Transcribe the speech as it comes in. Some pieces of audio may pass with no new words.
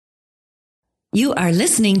You are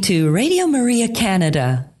listening to Radio Maria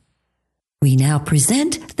Canada. We now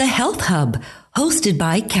present the Health Hub, hosted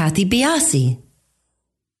by Kathy Biasi.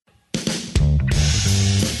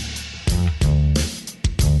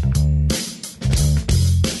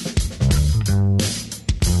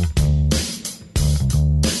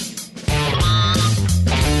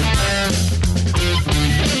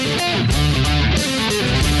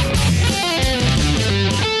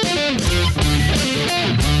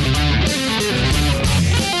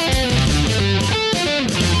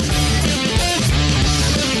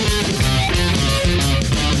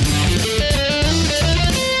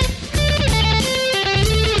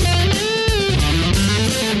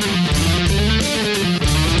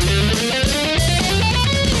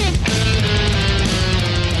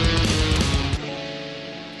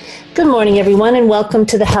 Good morning, everyone, and welcome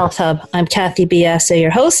to the Health Hub. I'm Kathy Biasi,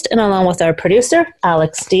 your host, and along with our producer,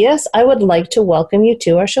 Alex Diaz, I would like to welcome you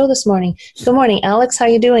to our show this morning. Good morning, Alex. How are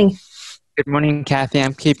you doing? Good morning, Kathy.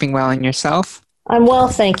 I'm keeping well, and yourself? I'm well,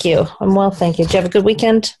 thank you. Did you have a good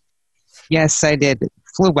weekend? Yes, I did. It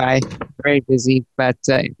flew by. Very busy, but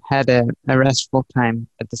had a restful time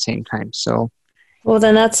at the same time. Well,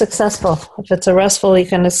 then that's successful. If it's a restful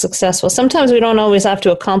weekend, it's successful. Sometimes we don't always have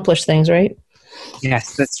to accomplish things, right?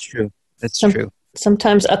 Yes, that's true. True.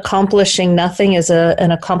 Sometimes accomplishing nothing is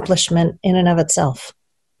an accomplishment in and of itself.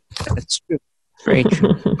 That's true. Very true.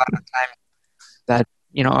 A lot of time that,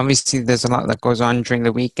 obviously there's a lot that goes on during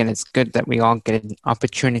the week, and it's good that we all get an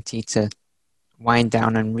opportunity to wind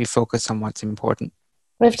down and refocus on what's important.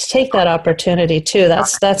 We have to take that opportunity, too.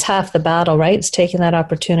 That's half the battle, right? It's taking that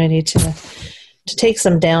opportunity to take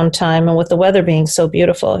some downtime. And with the weather being so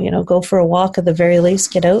beautiful, go for a walk at the very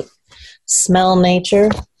least, get out, smell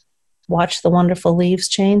nature, watch the wonderful leaves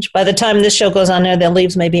change. By the time this show goes on there, the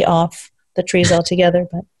leaves may be off the trees altogether.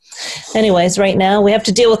 But anyways, right now, we have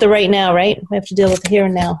to deal with the right now, right? We have to deal with the here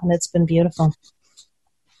and now, and it's been beautiful.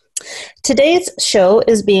 Today's show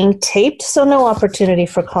is being taped, so no opportunity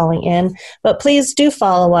for calling in, but please do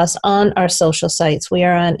follow us on our social sites. We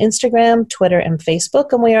are on Instagram, Twitter, and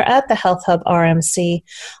Facebook, and we are at the Health Hub RMC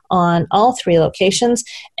on all three locations.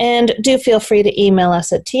 And do feel free to email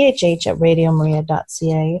us at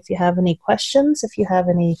thh@radiomaria.ca if you have any questions, if you have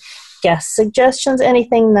any guest suggestions,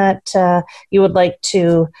 anything that you would like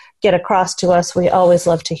to get across to us. We always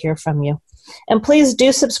love to hear from you. And please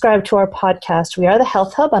do subscribe to our podcast. We are the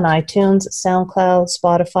Health Hub on iTunes, SoundCloud,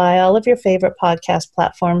 Spotify, all of your favorite podcast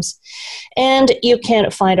platforms. And you can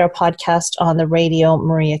find our podcast on the Radio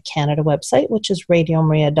Maria Canada website, which is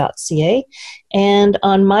radiomaria.ca, and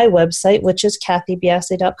on my website, which is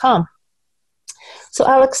kathybiasi.com. So,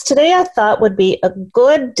 Alex, today I thought would be a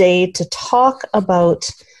good day to talk about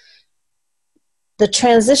the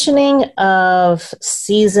transitioning of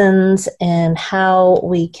seasons and how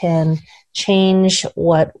we can change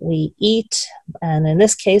what we eat, and in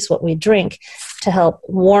this case, what we drink, to help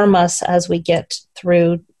warm us as we get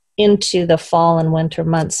through into the fall and winter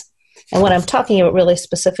months. And what I'm talking about really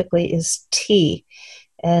specifically is tea.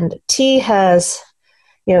 And tea has,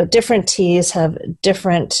 different teas have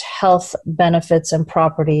different health benefits and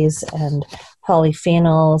properties and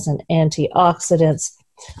polyphenols and antioxidants.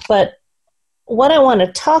 But what I want to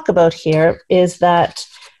talk about here is that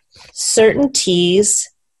certain teas,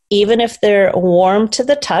 even if they're warm to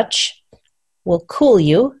the touch, will cool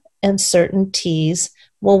you, and certain teas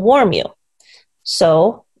will warm you.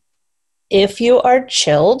 So if you are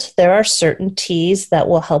chilled, there are certain teas that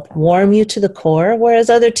will help warm you to the core, whereas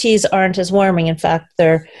other teas aren't as warming. In fact,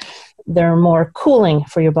 they're more cooling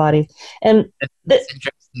for your body. And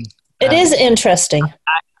interesting. It is interesting.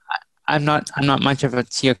 I'm not much of a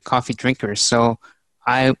tea or coffee drinker, so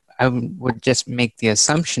I would just make the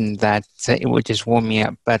assumption that it would just warm me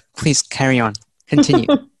up. But please carry on. Continue.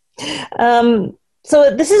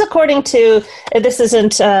 So this is according to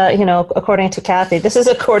Kathy. This is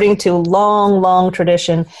according to long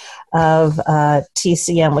tradition of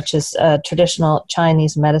TCM, which is traditional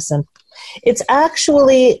Chinese medicine. It's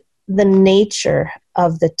actually the nature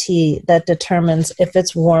of the tea that determines if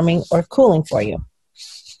it's warming or cooling for you.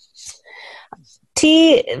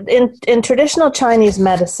 Tea, in traditional Chinese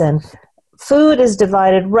medicine, food is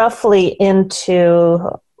divided roughly into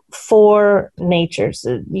 4 natures.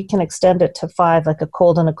 You can extend it to 5, like a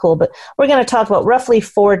cold and a cool, but we're going to talk about roughly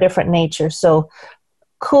 4 different natures. So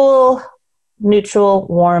cool, neutral,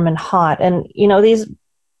 warm, and hot. And, these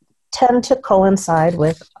tend to coincide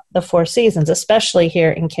with the 4 seasons, especially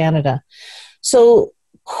here in Canada. So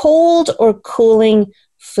cold or cooling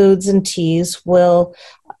foods and teas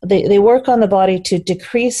they work on the body to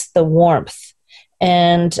decrease the warmth,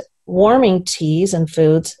 and warming teas and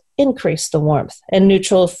foods increase the warmth. And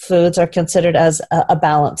neutral foods are considered as a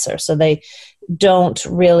balancer, so they don't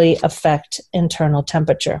really affect internal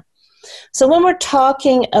temperature. So when we're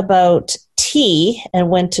talking about tea and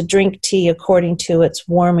when to drink tea according to its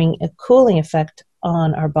warming and cooling effect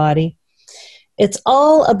on our body, it's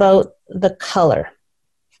all about the color.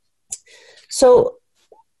 So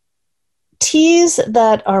teas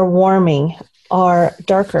that are warming are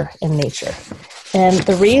darker in nature. And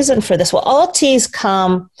the reason for this, well, all teas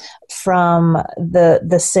come from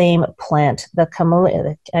the same plant, the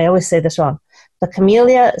camellia. I always say this wrong. The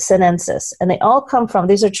Camellia sinensis, and they all come from,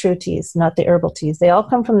 these are true teas, not the herbal teas. They all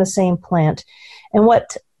come from the same plant. And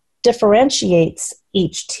what differentiates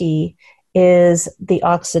each tea is the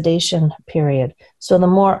oxidation period. So the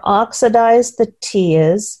more oxidized the tea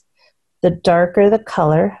is, the darker the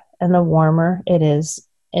color and the warmer it is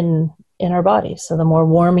in our body. So the more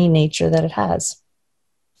warming nature that it has.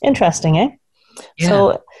 Interesting, eh? Yeah.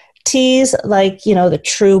 So teas like, the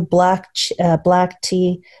true black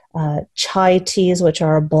tea, chai teas, which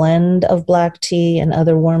are a blend of black tea and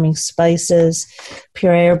other warming spices,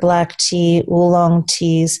 pu'er black tea, oolong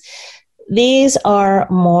teas. These are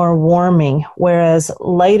more warming, whereas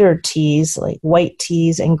lighter teas like white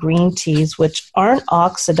teas and green teas, which aren't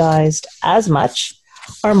oxidized as much,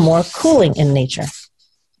 are more cooling in nature.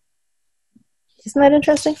 Isn't that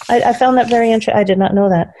interesting? I found that very interesting. I did not know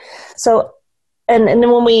that. So, and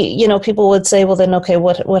then when we, people would say, well, then, okay,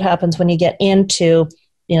 what happens when you get into,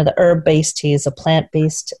 the herb-based teas, the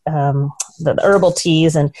plant-based, the herbal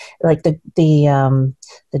teas, and like the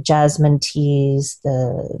jasmine teas,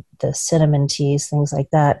 the cinnamon teas, things like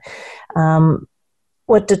that.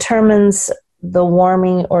 What determines the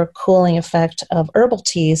warming or cooling effect of herbal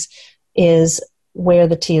teas is where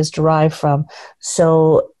the tea is derived from.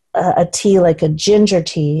 So a tea like a ginger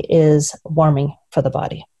tea is warming for the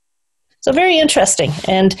body. So very interesting.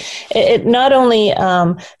 And it not only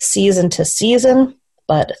season to season,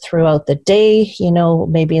 but throughout the day,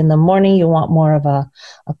 maybe in the morning you want more of a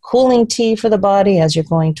cooling tea for the body as you're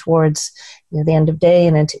going towards the end of day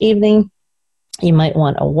and into evening. You might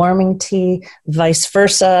want a warming tea, vice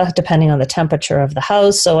versa, depending on the temperature of the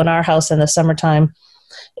house. So in our house in the summertime,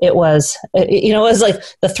 it was like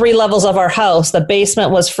the 3 levels of our house. The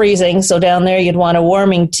basement was freezing, so down there you'd want a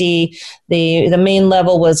warming tea. The main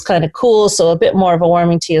level was kind of cool, so a bit more of a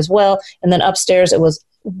warming tea as well. And then upstairs it was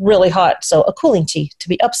really hot, so a cooling tea to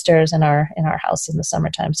be upstairs in our house in the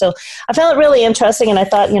summertime. So I found it really interesting, and I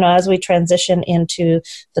thought, as we transition into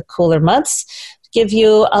the cooler months, give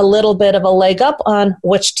you a little bit of a leg up on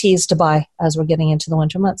which teas to buy as we're getting into the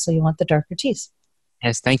winter months. So you want the darker teas.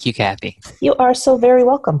 Yes, thank you, Kathy. You are so very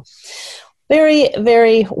welcome. Very,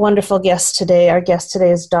 very wonderful guest today. Our guest today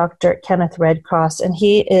is Dr. Kenneth Redcross, and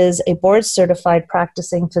he is a board-certified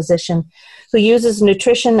practicing physician who uses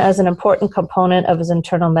nutrition as an important component of his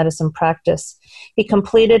internal medicine practice. He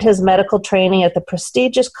completed his medical training at the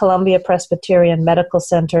prestigious Columbia Presbyterian Medical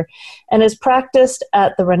Center and has practiced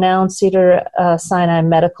at the renowned Cedars-Sinai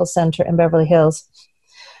Medical Center in Beverly Hills.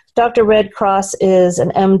 Dr. Redcross is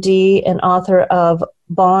an MD and author of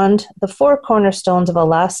Bond, the 4 Cornerstones of a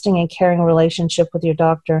Lasting and Caring Relationship with Your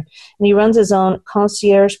Doctor, and he runs his own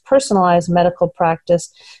concierge personalized medical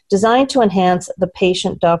practice designed to enhance the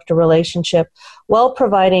patient-doctor relationship while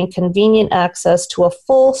providing convenient access to a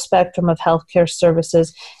full spectrum of healthcare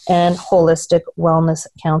services and holistic wellness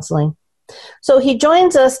counseling. So he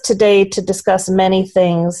joins us today to discuss many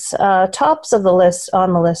things. Tops of the list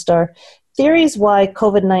on the list are theories why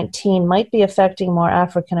COVID-19 might be affecting more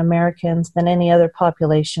African Americans than any other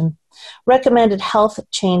population, recommended health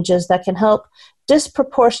changes that can help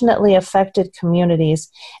disproportionately affected communities,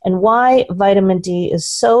 and why vitamin D is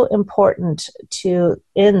so important in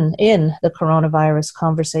the coronavirus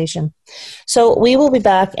conversation. So we will be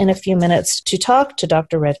back in a few minutes to talk to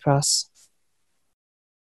Dr. Redcross.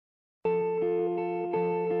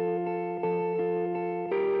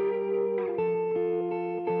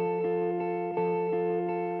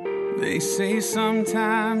 They say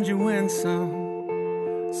sometimes you win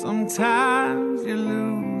some, sometimes you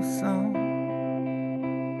lose some.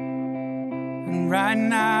 And right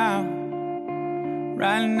now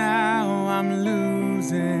I'm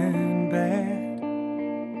losing bad.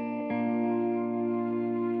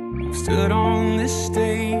 I've stood on this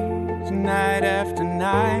stage night after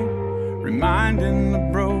night, reminding the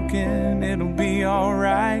broken it'll be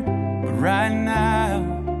alright. But right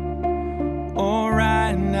now,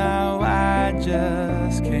 I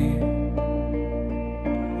just can't.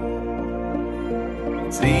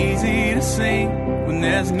 It's easy to sing when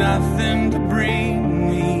there's nothing to bring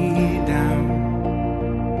me down.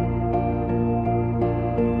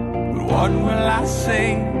 But What will I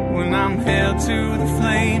say when I'm held to the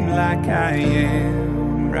flame like I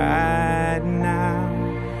am right now?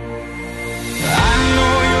 I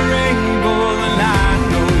know you're able and I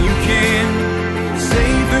know you can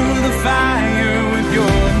save through the fire with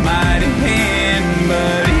your mighty hand.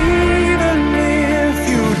 But even if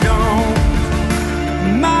you don't,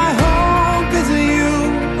 my hope is you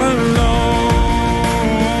alone.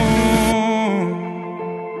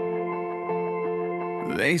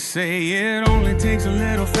 They say it only takes a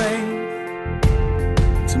little faith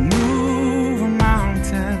to move a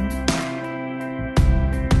mountain.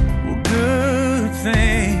 Well, good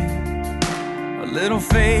thing a little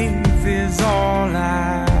faith is all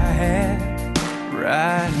I have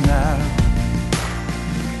right now.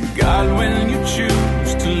 God, when you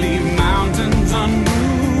choose to leave mountains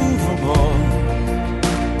unmovable,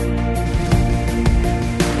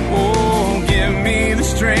 oh, give me the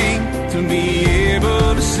strength to be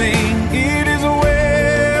able to sing. It is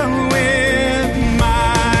well with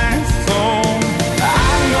my soul.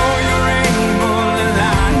 I know you're able and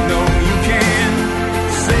I know you can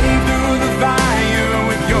save through the fire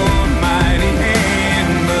with your mighty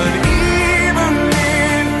hand. But even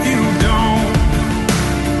if you don't,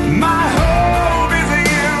 my hope is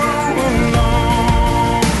you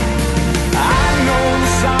alone. I know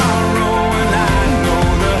the sorrow and I know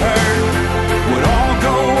the hurt would all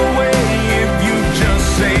go away if you just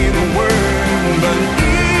say the word. But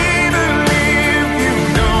even if you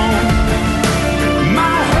don't,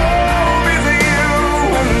 my hope is you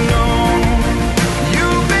alone.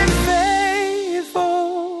 You've been faithful,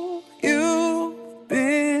 you've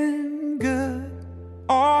been good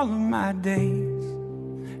all of my days.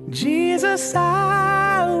 Jesus,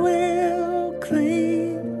 I will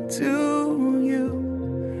cling to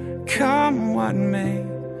you, come what may,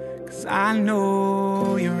 'cause I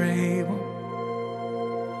know you're able,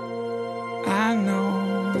 I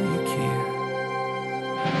know you can.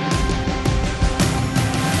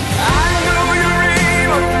 I know you're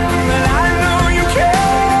able, and I know you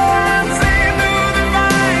can save through the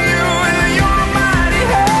fire with your mighty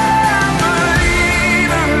hand. But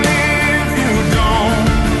even if you don't,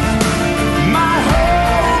 my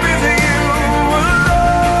hope is you alone.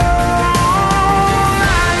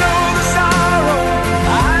 I know the sorrow,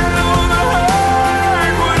 I know the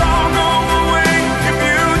hurt would all go away if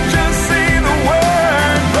you just say the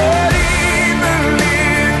word. But even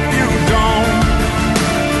if you don't,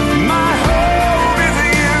 my hope is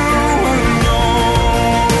you alone.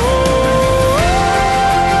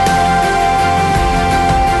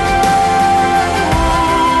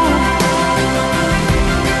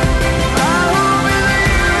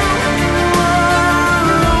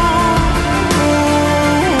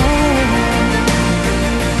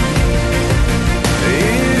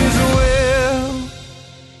 It is well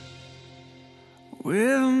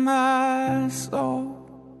with my soul.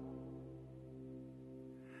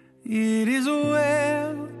 It is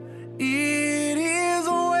well, it is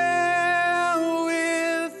well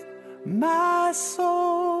with my soul.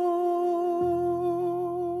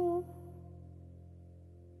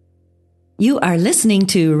 You are listening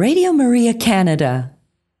to Radio Maria Canada.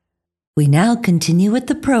 We now continue with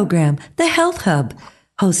the program, The Health Hub,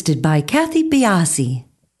 hosted by Kathy Biasi.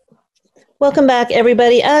 Welcome back,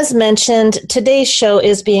 everybody. As mentioned, today's show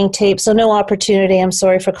is being taped, so no opportunity. I'm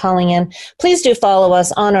sorry for calling in. Please do follow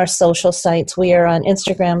us on our social sites. We are on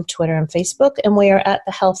Instagram, Twitter, and Facebook, and we are at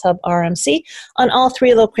the Health Hub RMC on all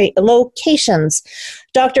three locations.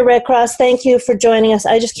 Dr. Red Cross, thank you for joining us.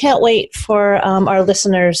 I just can't wait for our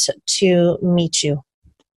listeners to meet you.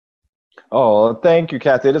 Oh, thank you,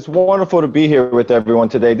 Kathy. It's wonderful to be here with everyone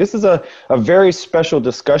today. This is a very special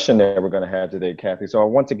discussion that we're going to have today, Kathy. So I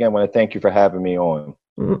once again want to thank you for having me on.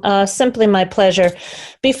 Simply my pleasure.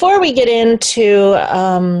 Before we get into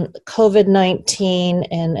COVID-19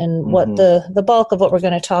 and what the bulk of what we're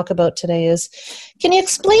going to talk about today is, can you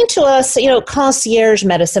explain to us, concierge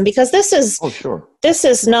medicine? Because this is this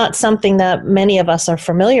is not something that many of us are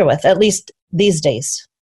familiar with, at least these days.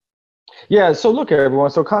 Yeah, so look,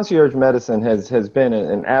 everyone. So concierge medicine has been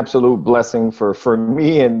an absolute blessing for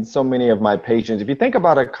me and so many of my patients. If you think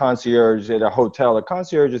about a concierge at a hotel, a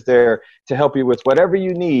concierge is there to help you with whatever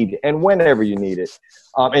you need and whenever you need it.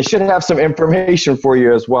 And should have some information for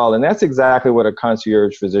you as well. And that's exactly what a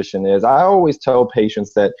concierge physician is. I always tell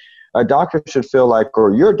patients that a doctor should feel like,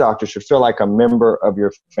 or your doctor should feel like a member of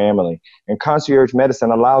your family. And concierge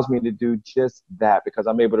medicine allows me to do just that because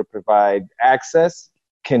I'm able to provide access,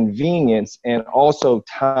 convenience, and also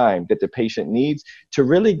time that the patient needs to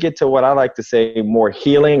really get to what I like to say more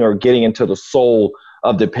healing or getting into the soul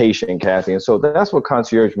of the patient, Kathy. And so that's what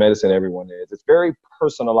concierge medicine, everyone, is. It's very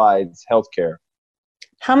personalized healthcare.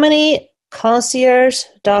 How many concierge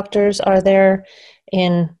doctors are there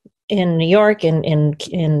in New York and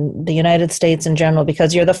in the United States in general?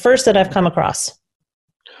 Because you're the first that I've come across.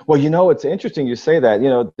 Well, it's interesting you say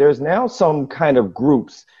that. There's now some kind of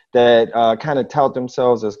groups that kind of tout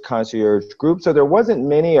themselves as concierge groups. So there wasn't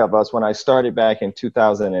many of us when I started back in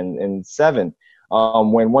 2007,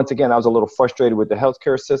 when, once again, I was a little frustrated with the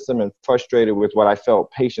healthcare system and frustrated with what I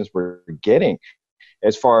felt patients were getting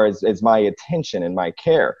as far as my attention and my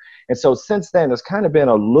care. And so since then, there's kind of been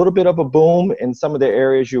a little bit of a boom in some of the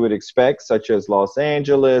areas you would expect, such as Los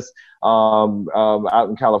Angeles, out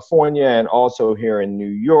in California, and also here in New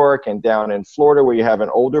York and down in Florida, where you have an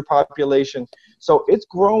older population. So it's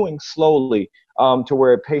growing slowly to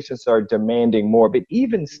where patients are demanding more. But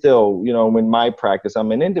even still, in my practice,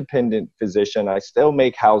 I'm an independent physician. I still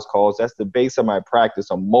make house calls. That's the base of my practice.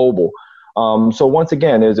 I'm mobile. So once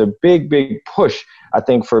again, there's a big push, I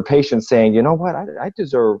think, for patients saying, you know what, I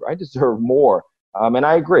deserve more. And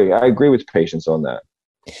I agree with patients on that.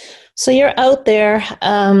 So you're out there,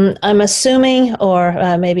 I'm assuming,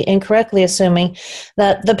 or maybe incorrectly assuming,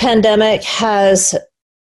 that the pandemic has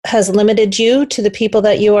limited you to the people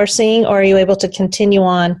that you are seeing, or are you able to continue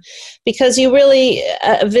on? Because you really,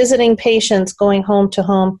 visiting patients, going home to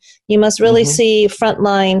home, you must really see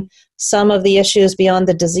frontline some of the issues beyond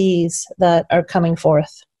the disease that are coming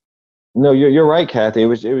forth. No, you're right, Kathy. It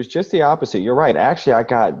was just the opposite. You're right. Actually, I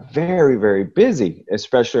got very, very busy,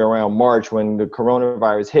 especially around March when the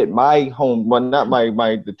coronavirus hit my home. Well, not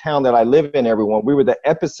the town that I live in, everyone. We were the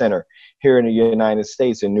epicenter here in the United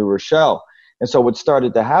States in New Rochelle. And so what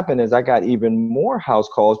started to happen is I got even more house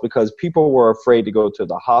calls because people were afraid to go to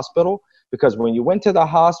the hospital, because when you went to the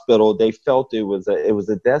hospital, they felt it was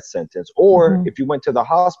a death sentence. Or if you went to the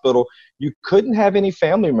hospital, you couldn't have any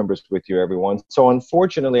family members with you, everyone. So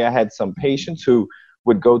unfortunately, I had some patients who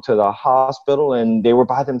would go to the hospital and they were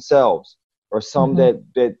by themselves, or some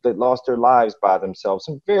that lost their lives by themselves.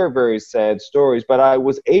 Some very, very sad stories. But I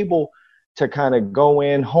was able to kind of go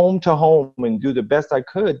in home to home and do the best I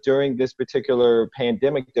could during this particular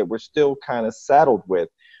pandemic that we're still kind of saddled with.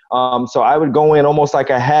 So I would go in almost like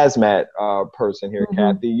a hazmat person here,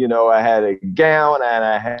 Kathy. I had a gown and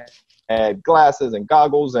I had glasses and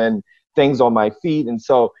goggles and things on my feet. And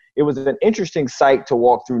so it was an interesting sight to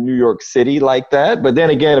walk through New York City like that. But then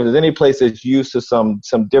again, if there's any place that's used to some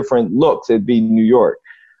different looks, it'd be New York.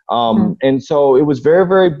 And so it was very,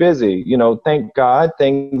 very busy. Thank God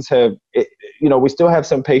things have, we still have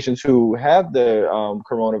some patients who have the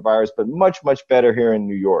coronavirus, but much, much better here in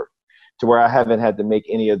New York, to where I haven't had to make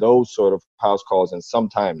any of those sort of house calls in some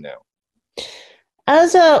time now.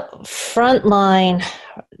 As a frontline,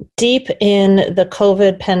 deep in the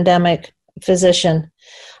COVID pandemic physician,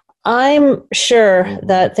 I'm sure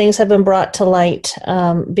that things have been brought to light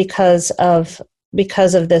because of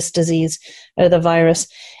this disease or the virus.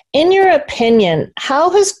 In your opinion, how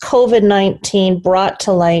has COVID-19 brought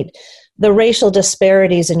to light the racial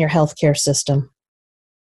disparities in your healthcare system?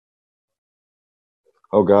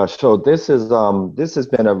 Oh gosh, so this has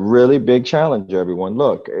been a really big challenge, everyone.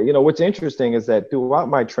 Look, what's interesting is that throughout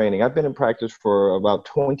my training, I've been in practice for about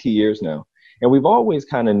 20 years now, and we've always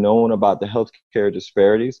kind of known about the healthcare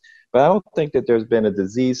disparities, but I don't think that there's been a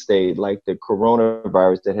disease state like the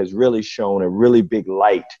coronavirus that has really shown a really big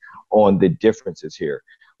light on the differences here.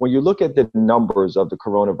 When you look at the numbers of the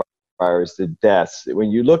coronavirus, the deaths, when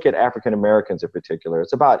you look at African Americans in particular,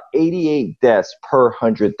 it's about 88 deaths per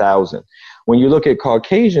 100,000. When you look at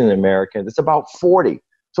Caucasian Americans, it's about 40.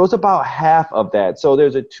 So it's about half of that. So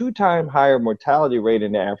there's a 2-time higher mortality rate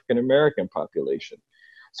in the African American population.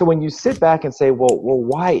 So when you sit back and say, well,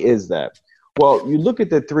 why is that? Well, you look at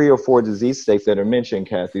the 3 or 4 disease states that are mentioned,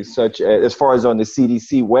 Kathy, such as far as on the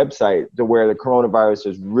CDC website, to where the coronavirus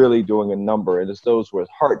is really doing a number, and it's those with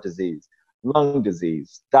heart disease, lung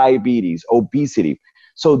disease, diabetes, obesity.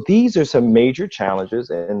 So these are some major challenges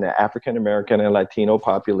in the African American and Latino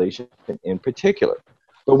population in particular.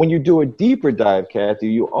 But when you do a deeper dive, Kathy,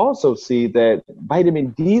 you also see that vitamin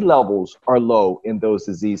D levels are low in those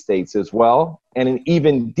disease states as well. And an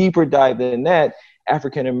even deeper dive than that,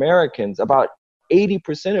 African Americans, about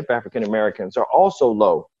 80% of African Americans are also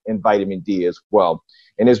low in vitamin D as well.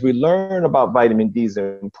 And as we learn about vitamin D's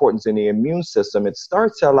importance in the immune system, it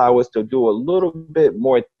starts to allow us to do a little bit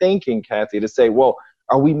more thinking, Kathy, to say, well,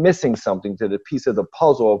 are we missing something to the piece of the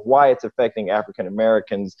puzzle of why it's affecting African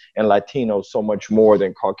Americans and Latinos so much more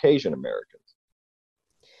than Caucasian Americans?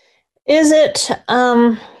 Is it,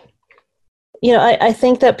 I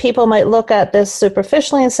think that people might look at this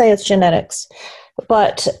superficially and say it's genetics.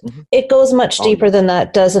 but it goes much deeper than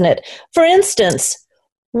that, doesn't it? For instance,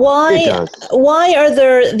 why are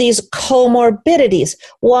there these comorbidities?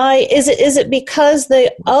 Why is it because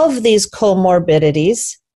of these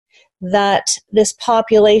comorbidities that this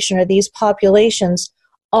population or these populations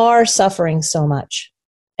are suffering so much?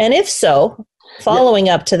 And if so, following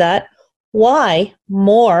up to that, why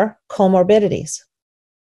more comorbidities?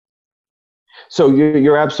 So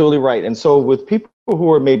you're absolutely right. And so with people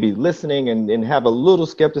who are maybe listening and have a little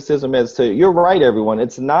skepticism as to, you're right, everyone,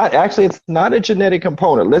 it's not a genetic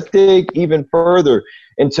component. Let's dig even further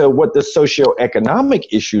into what the socioeconomic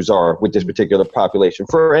issues are with this particular population.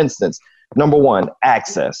 For instance, number one,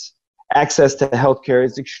 access. Access to healthcare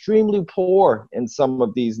is extremely poor in some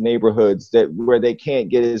of these neighborhoods where they can't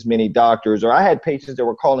get as many doctors. Or I had patients that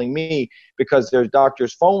were calling me because their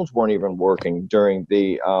doctors' phones weren't even working during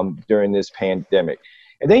this pandemic.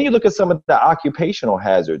 And then you look at some of the occupational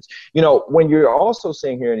hazards. You know, when you're also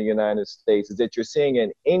seeing here in the United States is that you're seeing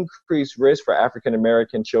an increased risk for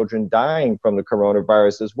African-American children dying from the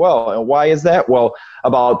coronavirus as well. And why is that? Well,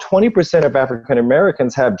 about 20% of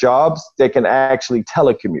African-Americans have jobs that can actually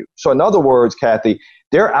telecommute. So in other words, Kathy,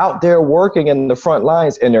 they're out there working in the front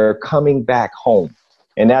lines and they're coming back home.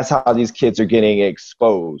 And that's how these kids are getting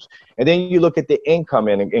exposed. And then you look at the income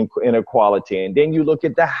inequality, and then you look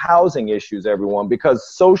at the housing issues, everyone,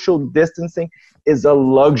 because social distancing is a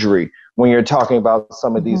luxury when you're talking about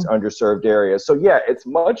some of these underserved areas. So yeah, it's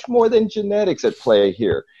much more than genetics at play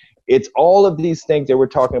here. It's all of these things that we're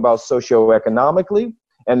talking about socioeconomically.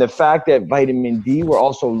 And the fact that vitamin D, we're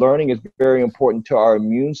also learning, is very important to our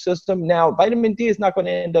immune system. Now, vitamin D is not going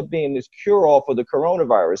to end up being this cure-all for the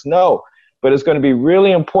coronavirus. No. But it's going to be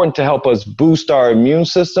really important to help us boost our immune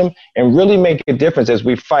system and really make a difference as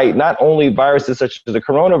we fight not only viruses such as the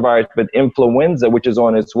coronavirus, but influenza, which is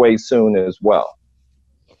on its way soon as well.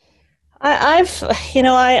 I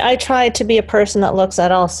try to be a person that looks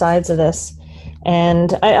at all sides of this.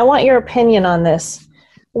 And I want your opinion on this.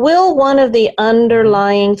 Will one of the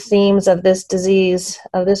underlying themes of this disease,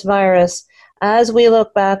 of this virus, as we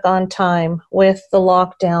look back on time with the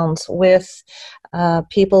lockdowns, with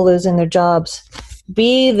people losing their jobs,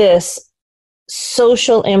 be this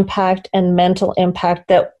social impact and mental impact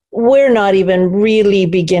that we're not even really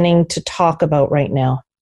beginning to talk about right now?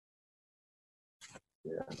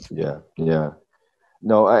 Yeah.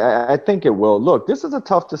 No, I think it will. Look, this is a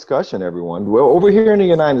tough discussion, everyone. Well, over here in the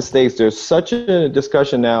United States, there's such a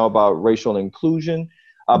discussion now about racial inclusion,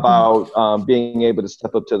 about being able to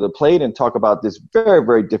step up to the plate and talk about this very,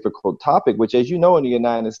 very difficult topic, which, as you know, in the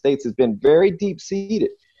United States has been very deep-seated.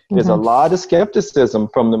 There's a lot of skepticism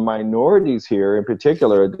from the minorities here in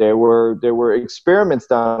particular. There were experiments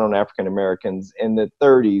done on African Americans in the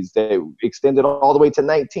 30s that extended all the way to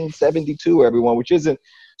 1972, everyone, which isn't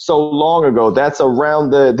so long ago. That's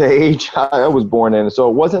around the age I was born in. So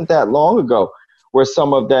it wasn't that long ago where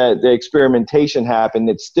some of the experimentation happened.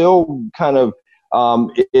 It's still kind of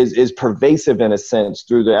is pervasive in a sense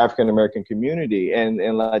through the African American community and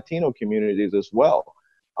Latino communities as well.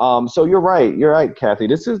 So you're right, Kathy.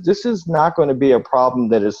 This is not going to be a problem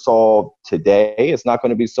that is solved today. It's not going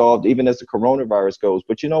to be solved even as the coronavirus goes.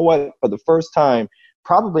 But you know what? For the first time,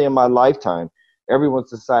 probably in my lifetime, everyone's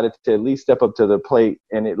decided to at least step up to the plate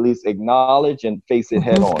and at least acknowledge and face it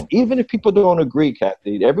head on. Even if people don't agree,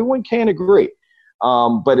 Kathy, everyone can agree.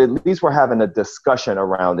 But at least we're having a discussion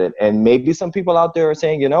around it. And maybe some people out there are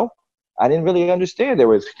saying, I didn't really understand there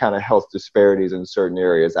was kind of health disparities in certain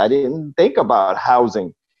areas. I didn't think about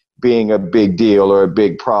housing being a big deal or a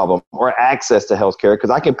big problem, or access to healthcare,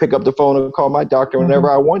 because I can pick up the phone and call my doctor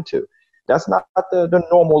whenever I want to. That's not the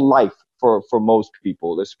normal life for most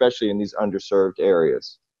people, especially in these underserved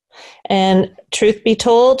areas. And truth be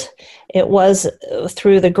told, it was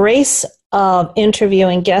through the grace of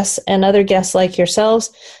interviewing guests and other guests like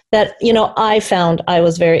yourselves that, I found I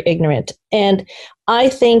was very ignorant. And I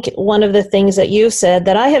think one of the things that you've said,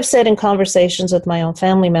 that I have said in conversations with my own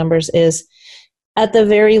family members, is at the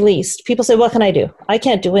very least, people say, what can I do? I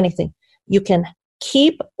can't do anything. You can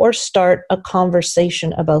keep or start a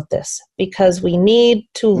conversation about this, because we need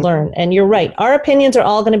to learn. And you're right. Our opinions are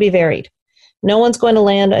all going to be varied. No one's going to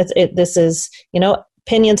land. This is,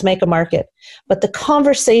 opinions make a market, but the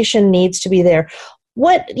conversation needs to be there.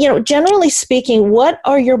 What, generally speaking, what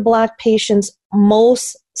are your Black patients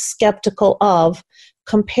most skeptical of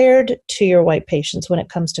compared to your white patients when it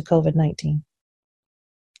comes to COVID-19?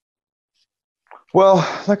 Well,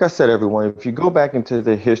 like I said, everyone, if you go back into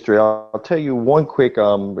the history, I'll tell you one quick,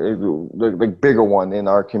 the bigger one in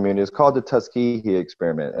our community. It's called the Tuskegee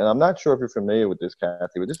experiment. And I'm not sure if you're familiar with this,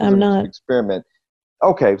 Kathy, but this was an experiment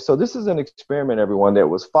Okay, so this is an experiment, everyone, that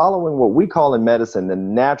was following what we call in medicine the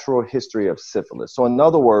natural history of syphilis. So in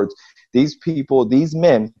other words, these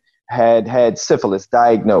men had syphilis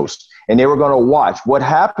diagnosed, and they were going to watch what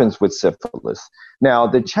happens with syphilis. Now,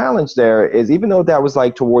 the challenge there is, even though that was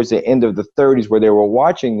like towards the end of the 30s where they were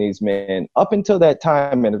watching these men, up until that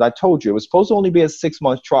time, and as I told you, it was supposed to only be a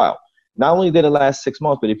 6-month trial. Not only did it last 6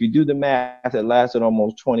 months, but if you do the math, it lasted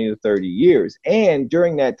almost 20 to 30 years. And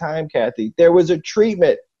during that time, Kathy, there was a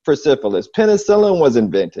treatment for syphilis. Penicillin was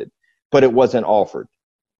invented, but it wasn't offered.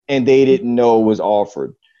 And they didn't know it was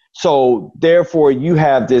offered. So therefore, you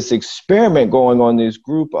have this experiment going on, this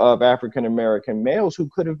group of African-American males who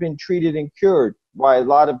could have been treated and cured, why a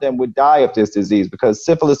lot of them would die of this disease, because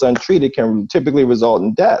syphilis untreated can typically result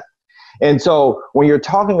in death. And so when you're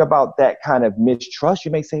talking about that kind of mistrust,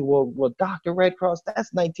 you may say, well, Dr. Red Cross,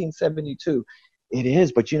 that's 1972. It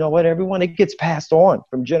is, but you know what, everyone? It gets passed on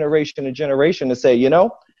from generation to generation to say,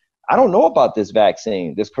 I don't know about this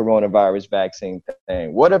vaccine, this coronavirus vaccine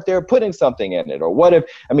thing. What if they're putting something in it? Or what if,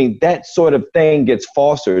 that sort of thing gets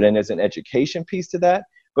fostered, and there's an education piece to that.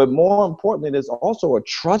 But more importantly, there's also a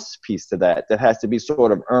trust piece to that has to be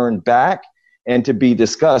sort of earned back and to be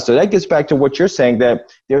discussed. So that gets back to what you're saying,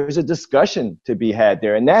 that there's a discussion to be had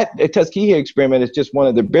there. And that Tuskegee experiment is just one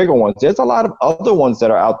of the bigger ones. There's a lot of other ones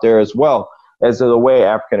that are out there as well, as to the way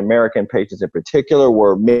African-American patients in particular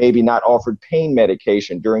were maybe not offered pain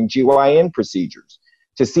medication during GYN procedures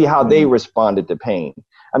to see how they responded to pain.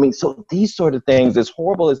 So these sort of things, as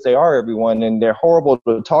horrible as they are, everyone, and they're horrible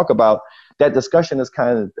to talk about, that discussion is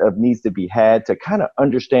kind of needs to be had to kind of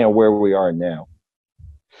understand where we are now.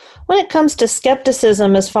 When it comes to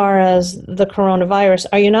skepticism as far as the coronavirus,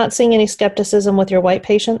 are you not seeing any skepticism with your white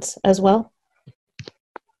patients as well?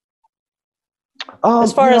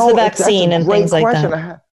 As far as the vaccine and things like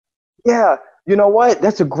that. Yeah. You know what?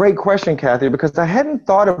 That's a great question, Kathy, because I hadn't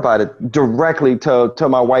thought about it directly to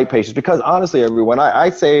my white patients. Because honestly, everyone,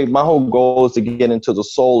 I say my whole goal is to get into the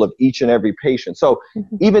soul of each and every patient. So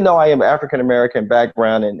even though I am African-American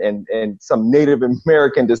background and some Native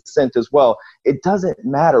American descent as well, it doesn't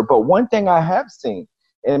matter. But one thing I have seen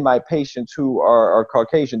in my patients who are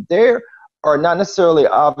Caucasian, they are not necessarily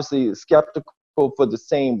obviously skeptical for the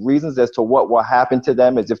same reasons as to what will happen to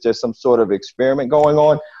them, as if there's some sort of experiment going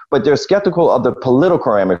on, but they're skeptical of the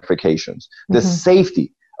political ramifications, the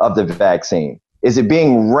safety of the vaccine. Is it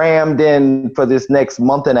being rammed in for this next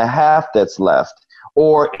month and a half that's left?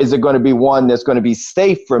 Or is it going to be one that's going to be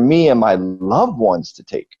safe for me and my loved ones to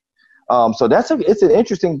take? So it's an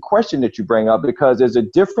interesting question that you bring up, because there's a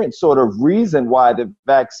different sort of reason why the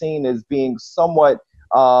vaccine is being somewhat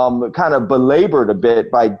kind of belabored a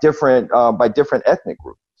bit by different ethnic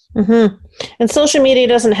groups. And social media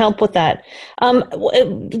doesn't help with that.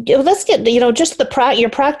 Let's get just your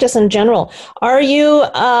practice in general. Are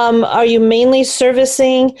you mainly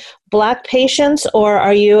servicing Black patients, or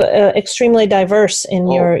are you extremely diverse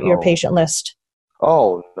in your patient list?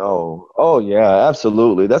 Oh, no. Oh, yeah,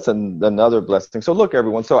 absolutely. That's another blessing. So look,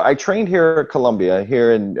 everyone. So I trained here at Columbia,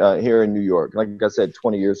 here in New York, like I said,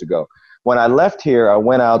 20 years ago. When I left here, I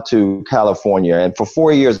went out to California, and for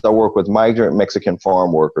 4 years, I worked with migrant Mexican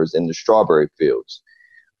farm workers in the strawberry fields.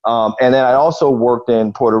 And then I also worked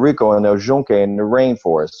in Puerto Rico in El Yunque in the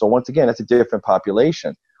rainforest. So once again, it's a different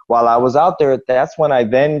population. While I was out there, that's when I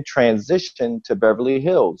then transitioned to Beverly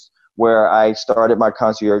Hills, where I started my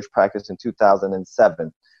concierge practice in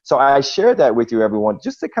 2007. So I shared that with you, everyone,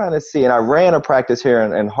 just to kind of see. And I ran a practice here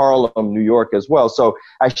in Harlem, New York as well. So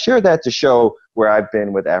I shared that to show where I've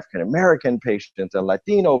been with African-American patients and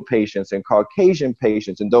Latino patients and Caucasian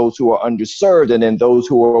patients and those who are underserved and then those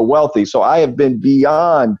who are wealthy. So I have been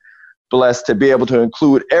beyond blessed to be able to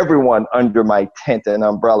include everyone under my tent and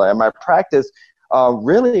umbrella. And my practice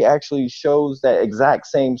really actually shows that exact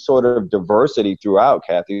same sort of diversity throughout,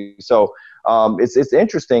 Kathy. So it's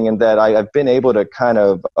interesting in that I've been able to kind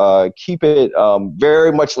of keep it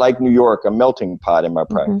very much like New York, a melting pot in my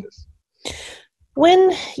practice.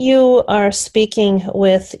 When you are speaking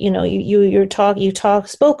with, you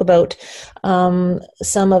spoke about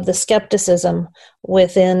some of the skepticism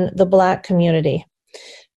within the Black community.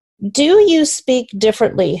 Do you speak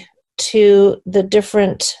differently to the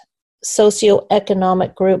different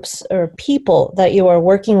socioeconomic groups or people that you are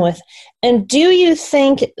working with? And do you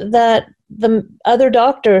think that the other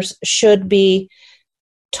doctors should be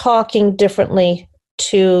talking differently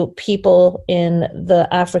to people in the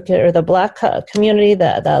African or the Black community,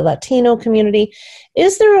 the Latino community?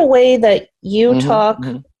 Is there a way that you talk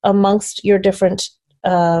amongst your different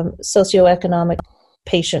socioeconomic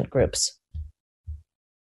patient groups?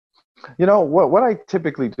 You know, what I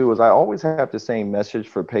typically do is I always have the same message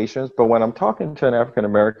for patients, but when I'm talking to an African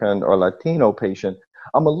American or Latino patient,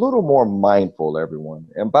 I'm a little more mindful, everyone.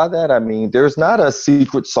 And by that, I mean, there's not a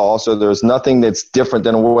secret sauce or there's nothing that's different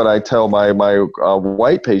than what I tell my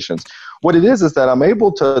white patients. What it is that I'm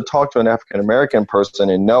able to talk to an African American person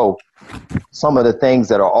and know some of the things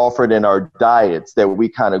that are offered in our diets that we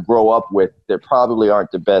kind of grow up with that probably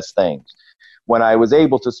aren't the best things. When I was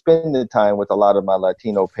able to spend the time with a lot of my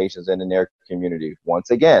Latino patients and in their community,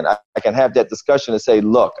 once again, I can have that discussion and say,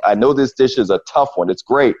 look, I know this dish is a tough one. It's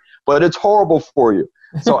great, but it's horrible for you.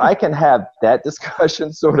 So I can have that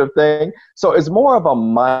discussion sort of thing. So it's more of a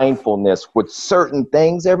mindfulness with certain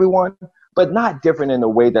things, everyone, but not different in the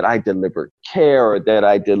way that I deliver care or that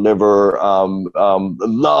I deliver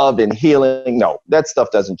love and healing. No, that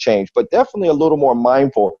stuff doesn't change, but definitely a little more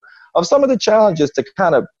mindful of some of the challenges to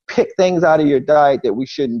kind of pick things out of your diet that we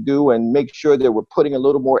shouldn't do and make sure that we're putting a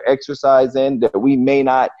little more exercise in that we may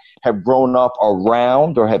not have grown up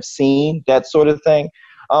around or have seen, that sort of thing.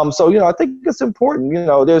 So, you know, I think it's important, you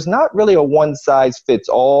know, there's not really a one size fits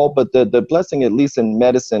all, but the blessing, at least in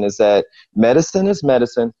medicine, is that medicine is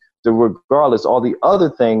medicine. Regardless, all the other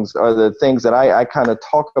things are the things that I kind of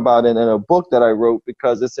talk about in a book that I wrote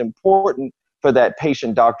because it's important for that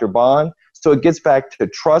patient-doctor bond. So it gets back to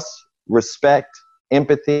trust, respect,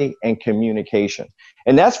 empathy, and communication.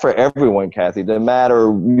 And that's for everyone, Kathy, no matter,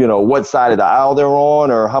 you know, what side of the aisle they're on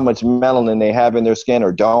or how much melanin they have in their skin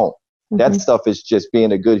or don't. Mm-hmm. That stuff is just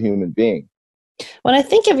being a good human being. When I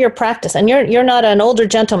think of your practice, and you're not an older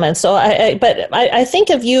gentleman, so I think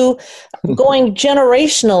of you going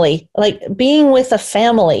generationally, like being with a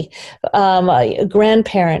family, a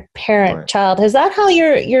grandparent, parent, right. Child. Is that how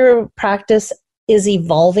your practice is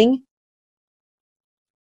evolving?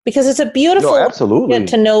 Because it's a beautiful absolutely. Get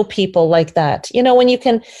to know people like that. You know, when you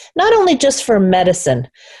can, not only just for medicine,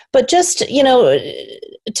 but just, you know,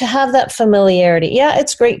 to have that familiarity. Yeah,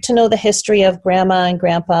 it's great to know the history of grandma and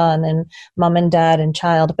grandpa and then mom and dad and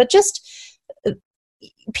child, but just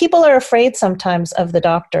people are afraid sometimes of the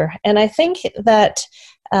doctor. And I think that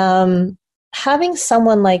having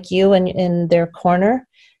someone like you in their corner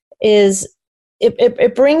is,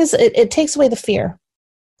 it takes away the fear.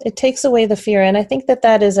 It takes away the fear. And I think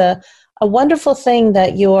that is a wonderful thing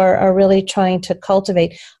that you are really trying to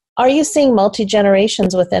cultivate. Are you seeing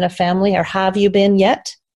multi-generations within a family, or have you been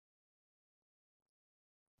yet?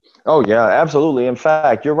 Oh, yeah, absolutely. In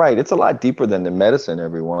fact, you're right. It's a lot deeper than the medicine,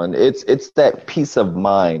 everyone. It's that peace of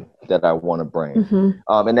mind that I want to bring.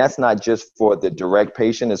 Mm-hmm. And that's not just for the direct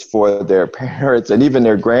patient, it's for their parents and even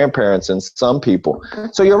their grandparents and some people.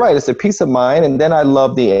 So you're right. It's a peace of mind. And then I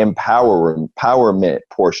love the empowerment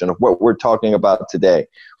portion of what we're talking about today,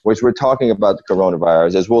 which we're talking about the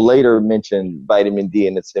coronavirus, as we'll later mention vitamin D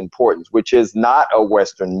and its importance, which is not a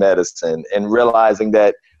Western medicine, and realizing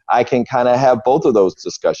that I can kind of have both of those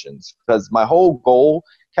discussions, because my whole goal,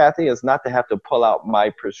 Kathy, is not to have to pull out my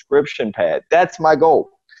prescription pad. That's my goal,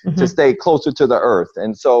 mm-hmm. to stay closer to the earth.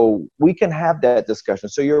 And so we can have that discussion.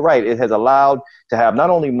 So you're right. It has allowed to have not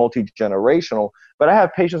only multi-generational, but I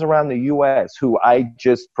have patients around the U.S. who I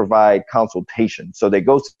just provide consultation. So they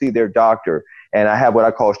go see their doctor, and I have what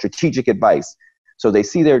I call strategic advice. So they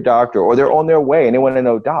see their doctor, or they're on their way and they want to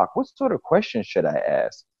know, doc, what sort of questions should I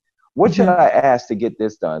ask? What should I ask to get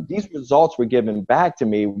this done? These results were given back to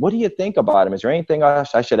me. What do you think about them? Is there anything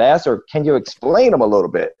else I should ask, or can you explain them a little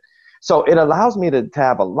bit? So it allows me to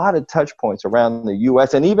have a lot of touch points around the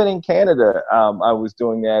U.S. and even in Canada. I was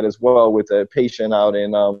doing that as well with a patient out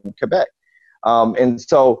in Quebec. And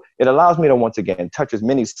so it allows me to, once again, touch as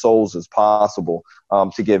many souls as possible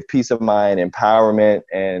to give peace of mind, empowerment,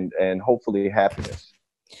 and hopefully happiness.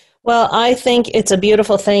 Well, I think it's a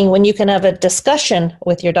beautiful thing when you can have a discussion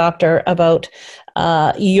with your doctor about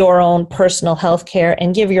your own personal health care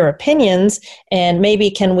and give your opinions, and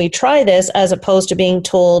maybe can we try this, as opposed to being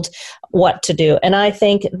told what to do. And I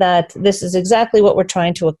think that this is exactly what we're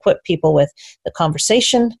trying to equip people with: the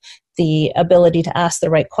conversation, the ability to ask the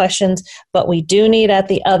right questions. But we do need at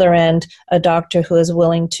the other end a doctor who is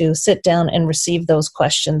willing to sit down and receive those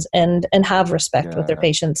questions and have respect with their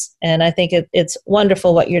patients. And I think it's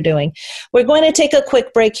wonderful what you're doing. We're going to take a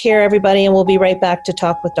quick break here, everybody, and we'll be right back to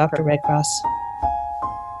talk with Dr. Redcross.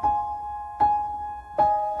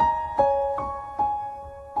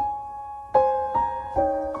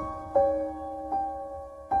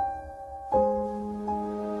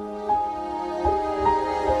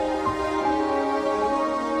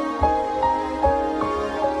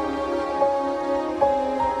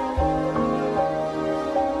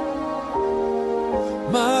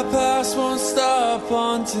 My past won't stop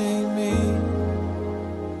haunting me,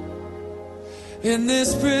 In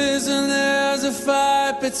this prison there's a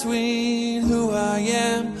fight between who I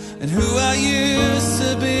am and who I used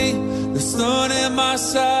to be. The thorn in my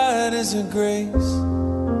side isn't grace,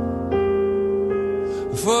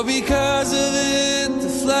 for because of it the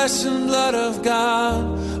flesh and blood of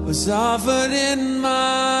God was offered in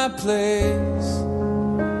my place.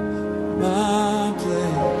 My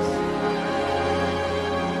place.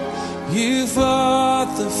 You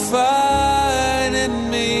fought the fight in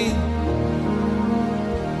me.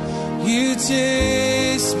 You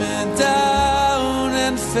chased me down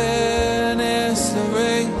and finished the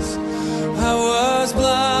race. I was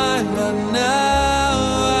blind, but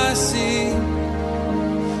now I see.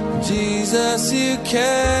 Jesus, you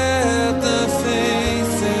kept the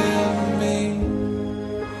faith in me.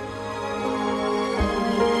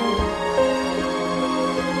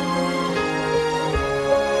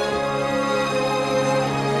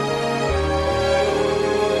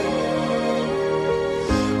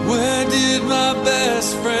 Where did my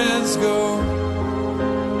best friends go?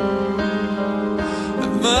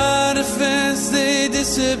 At my defense, they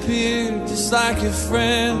disappeared, just like your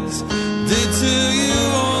friends did to you,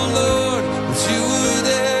 oh Lord. But you were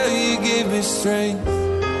there, you gave me strength.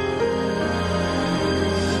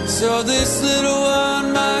 So this little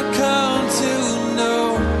one might come to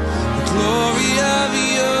know the glory of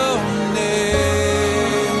your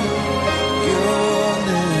name. Your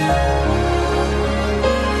name.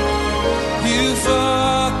 You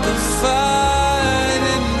fought the fight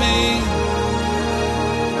in me.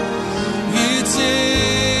 You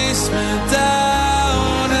chased me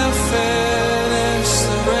down and finished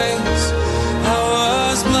the race. I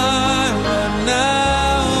was blind, but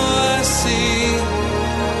now I see.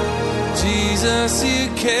 Jesus, you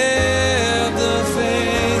kept the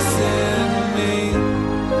faith in me.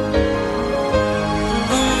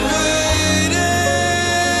 I'm waiting,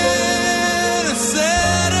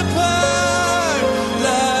 set apart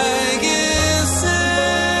like incense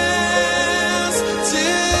to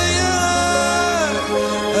your heart.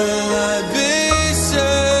 A libation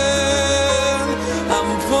I'm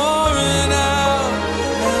pouring out,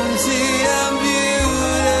 empty and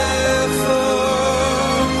beautiful,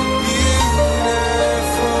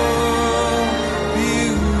 beautiful,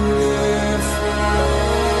 beautiful.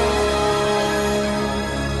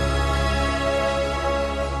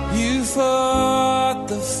 You fought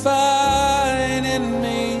the fight in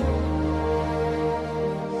me.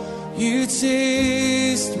 You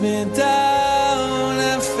chased me down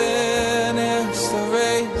and finished the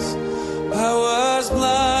race. I was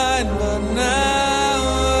blind, but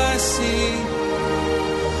now I see.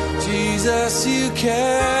 Jesus, you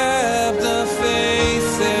kept the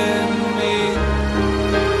faith in me.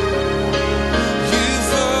 You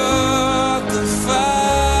fought the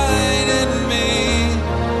fight in me.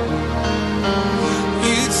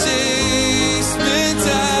 You chased me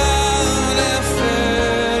down and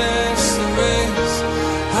finished the race.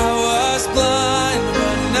 I was blind,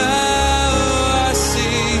 but now I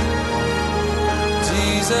see.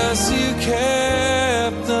 Jesus, you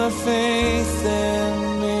kept the faith in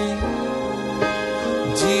me.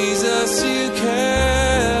 Jesus, you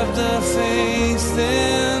kept the faith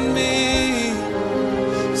in me.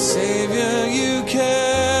 Savior, you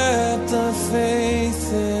kept the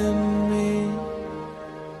faith in me.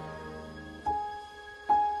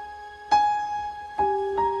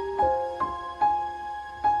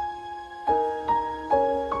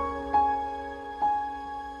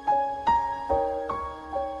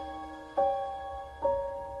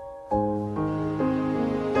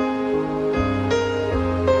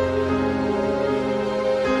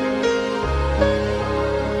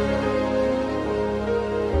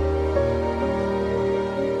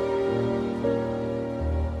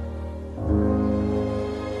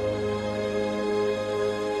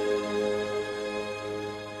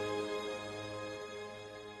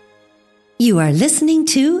 You are listening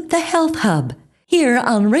to The Health Hub here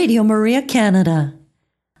on Radio Maria Canada.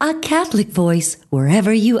 A Catholic voice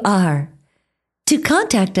wherever you are. To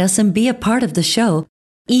contact us and be a part of the show,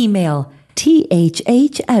 email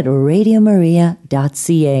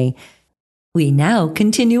thh@radiomaria.ca. We now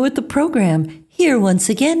continue with the program. Here once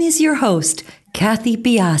again is your host, Kathy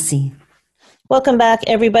Biasi. Welcome back,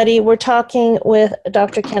 everybody. We're talking with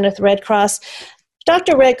Dr. Kenneth Redcross.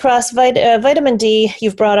 Dr. Redcross, vitamin D,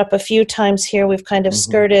 you've brought up a few times here. We've kind of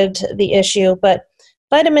skirted the issue, but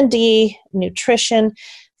vitamin D, nutrition,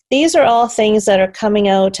 these are all things that are coming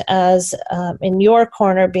out as, in your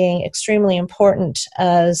corner, being extremely important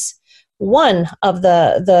as one of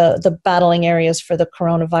the battling areas for the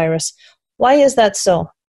coronavirus. Why is that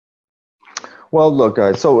so? Well, look,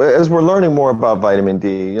 guys, so as we're learning more about vitamin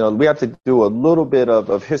D, we have to do a little bit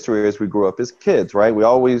of history as we grew up as kids, right? We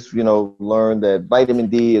always, learn that vitamin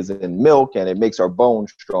D is in milk and it makes our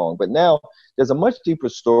bones strong. But now there's a much deeper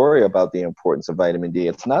story about the importance of vitamin D.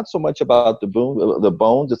 It's not so much about the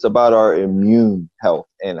bones, it's about our immune health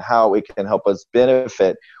and how it can help us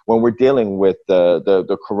benefit when we're dealing with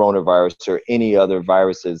the coronavirus or any other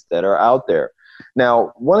viruses that are out there.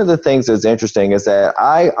 Now, one of the things that's interesting is that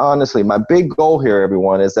my big goal here,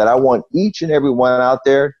 everyone, is that I want each and every one out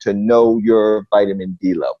there to know your vitamin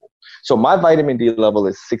D level. So my vitamin D level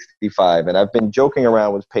is 65, and I've been joking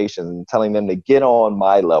around with patients and telling them to get on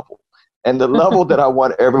my level. And the level that I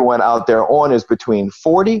want everyone out there on is between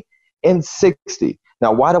 40 and 60.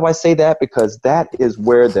 Now, why do I say that? Because that is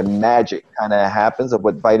where the magic kind of happens of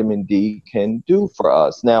what vitamin D can do for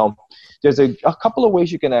us. Now, there's a couple of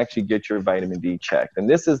ways you can actually get your vitamin D checked. And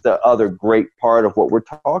this is the other great part of what we're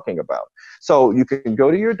talking about. So you can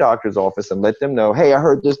go to your doctor's office and let them know, hey, I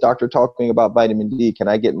heard this doctor talking about vitamin D. Can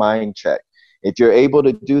I get mine checked? If you're able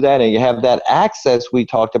to do that and you have that access we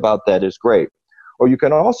talked about, that is great. Or you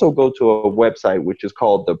can also go to a website which is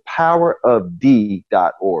called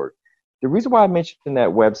thepowerofd.org. The reason why I mentioned that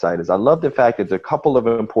website is I love the fact that there's a couple of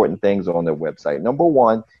important things on their website. Number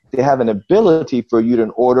one, they have an ability for you to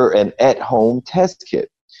order an at-home test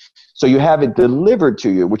kit. So you have it delivered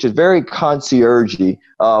to you, which is very concierge-y,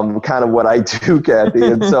 kind of what I do, Kathy.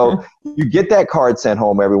 And so you get that card sent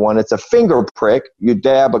home, everyone. It's a finger prick. You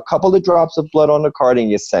dab a couple of drops of blood on the card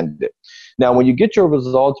and you send it. Now, when you get your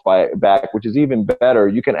results back, which is even better,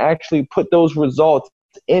 you can actually put those results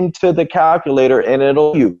into the calculator and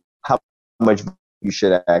it'll tell you how much you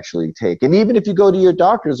should actually take. And even if you go to your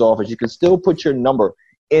doctor's office, you can still put your number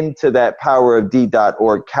into that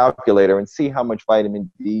powerofd.org calculator and see how much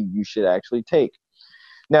vitamin D you should actually take.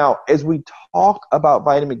 Now, as we talk about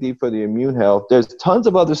vitamin D for the immune health, there's tons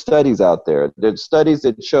of other studies out there. There's studies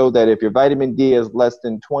that show that if your vitamin D is less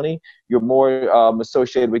than 20, you're more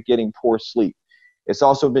associated with getting poor sleep. It's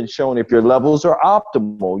also been shown if your levels are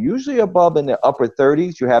optimal, usually above in the upper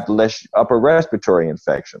 30s, you have less upper respiratory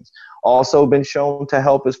infections. Also been shown to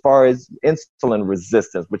help as far as insulin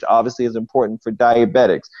resistance, which obviously is important for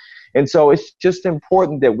diabetics. And so it's just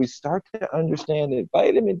important that we start to understand that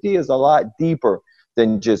vitamin D is a lot deeper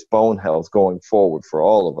than just bone health going forward for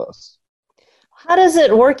all of us. How does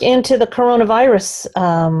it work into the coronavirus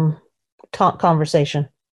conversation?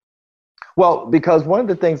 Well, because one of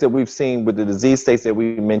the things that we've seen with the disease states that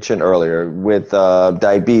we mentioned earlier, with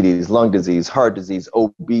diabetes, lung disease, heart disease,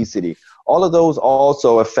 obesity, all of those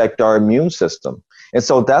also affect our immune system. And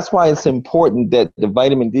so that's why it's important that the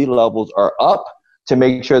vitamin D levels are up to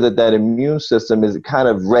make sure that that immune system is kind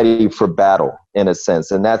of ready for battle in a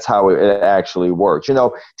sense. And that's how it actually works.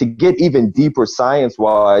 To get even deeper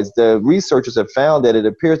science-wise, the researchers have found that it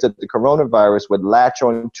appears that the coronavirus would latch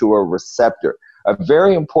onto a receptor, a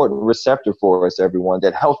very important receptor for us, everyone,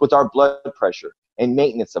 that helps with our blood pressure and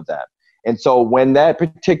maintenance of that. And so when that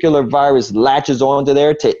particular virus latches onto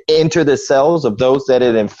there to enter the cells of those that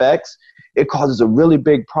it infects, it causes a really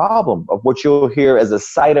big problem of what you'll hear as a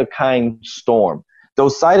cytokine storm.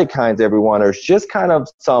 Those cytokines, everyone, are just kind of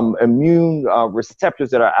some immune receptors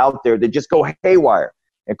that are out there that just go haywire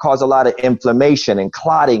and cause a lot of inflammation and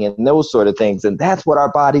clotting and those sort of things. And that's what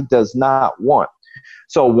our body does not want.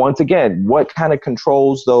 So once again, what kind of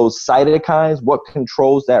controls those cytokines? What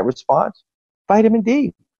controls that response? Vitamin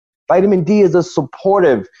D. Vitamin D is a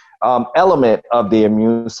supportive element of the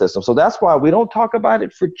immune system. So that's why we don't talk about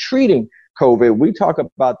it for treating COVID. We talk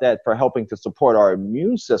about that for helping to support our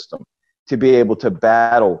immune system to be able to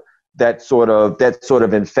battle that sort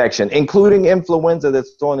of infection, including influenza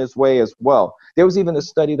that's on its way as well. There was even a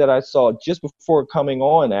study that I saw just before coming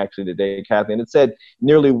on actually today, Kathy, and it said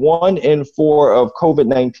nearly 1 in 4 of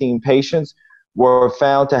COVID-19 patients were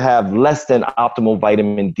found to have less than optimal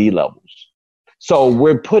vitamin D levels. So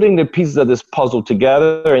we're putting the pieces of this puzzle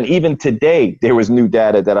together, and even today there was new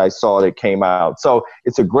data that I saw that came out. So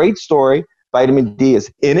it's a great story. Vitamin D is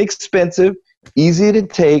inexpensive, easy to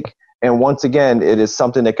take, and once again, it is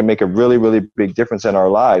something that can make a really, really big difference in our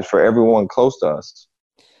lives for everyone close to us.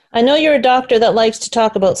 I know you're a doctor that likes to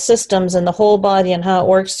talk about systems and the whole body and how it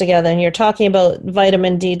works together, and you're talking about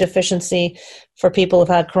vitamin D deficiency for people who've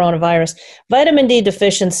had coronavirus. Vitamin D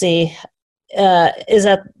deficiency is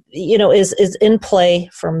in play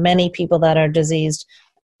for many people that are diseased.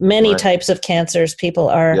 Many types of cancers, people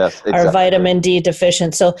are vitamin D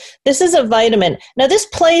deficient. So this is a vitamin. Now, this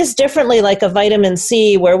plays differently like a vitamin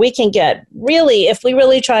C, where we can get really, if we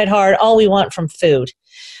really tried hard, all we want from food.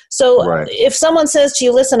 So if someone says to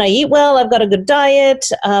you, listen, I eat well, I've got a good diet,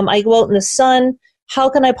 I go out in the sun, how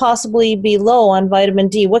can I possibly be low on vitamin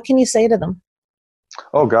D? What can you say to them?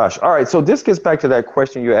 Oh, gosh. All right. So this gets back to that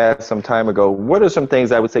question you asked some time ago. What are some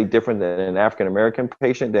things I would say different than an African-American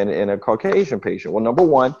patient than in a Caucasian patient? Well, number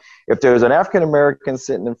one, if there's an African-American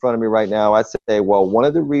sitting in front of me right now, I say, well, one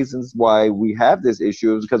of the reasons why we have this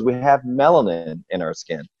issue is because we have melanin in our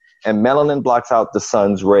skin. And melanin blocks out the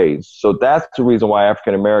sun's rays. So that's the reason why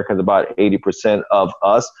African-Americans, about 80% of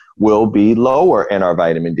us, will be lower in our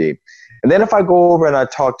vitamin D. And then if I go over and I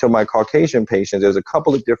talk to my Caucasian patients, there's a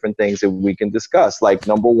couple of different things that we can discuss. Like,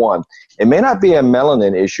 number one, it may not be a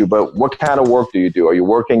melanin issue, but what kind of work do you do? Are you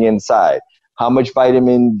working inside? How much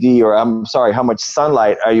vitamin D, how much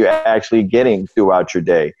sunlight are you actually getting throughout your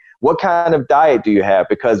day? What kind of diet do you have?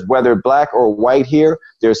 Because whether black or white here,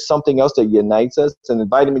 there's something else that unites us. And the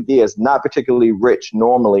vitamin D is not particularly rich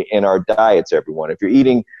normally in our diets, everyone. If you're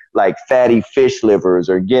eating like fatty fish livers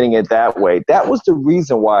or getting it that way, that was the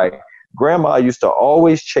reason why Grandma used to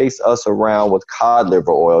always chase us around with cod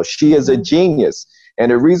liver oil. She is a genius.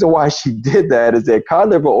 And the reason why she did that is that cod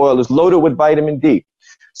liver oil is loaded with vitamin D.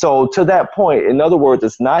 So to that point, in other words,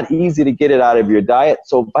 it's not easy to get it out of your diet.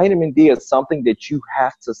 So vitamin D is something that you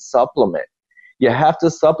have to supplement. You have to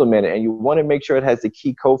supplement it, and you want to make sure it has the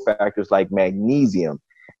key cofactors like magnesium,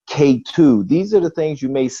 K2. These are the things you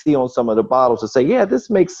may see on some of the bottles to say, yeah, this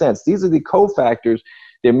makes sense. These are the cofactors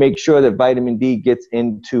that make sure that vitamin D gets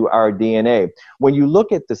into our DNA. When you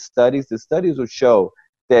look at the studies will show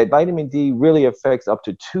that vitamin D really affects up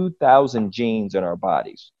to 2,000 genes in our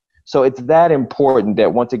bodies. So it's that important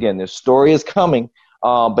that, once again, this story is coming,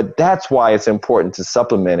 but that's why it's important to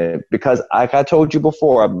supplement it, because like I told you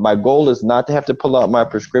before, my goal is not to have to pull out my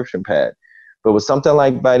prescription pad. But with something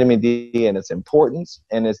like vitamin D and its importance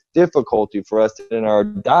and its difficulty for us in our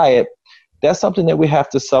diet, that's something that we have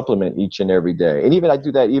to supplement each and every day. And even I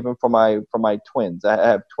do that even for my twins. I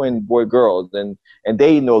have twin boy girls, and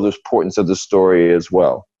they know the importance of the story as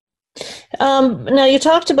well. Now, you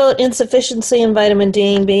talked about insufficiency in vitamin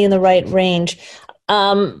D and being in the right range.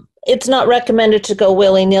 It's not recommended to go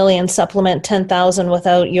willy-nilly and supplement 10,000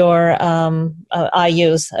 without your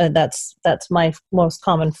IUs. That's my most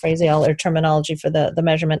common phraseology or terminology for the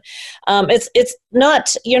measurement. It's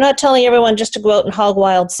not, you're not telling everyone just to go out and hog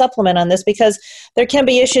wild supplement on this, because there can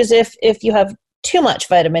be issues if you have too much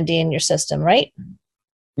vitamin D in your system, right?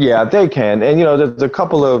 Yeah, they can. And, there's a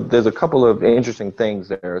couple of interesting things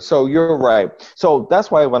there. So you're right. So that's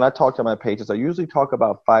why when I talk to my patients, I usually talk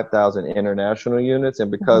about 5,000 international units. And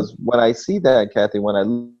because when I see that, Kathy, when I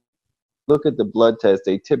look at the blood test,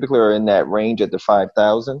 they typically are in that range at the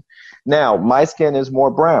 5,000. Now, my skin is more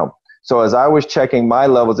brown. So as I was checking my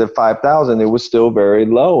levels at 5,000, it was still very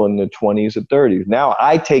low in the 20s or 30s. Now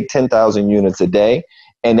I take 10,000 units a day,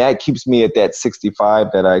 and that keeps me at that 65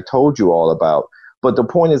 that I told you all about. But the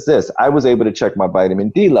point is this, I was able to check my vitamin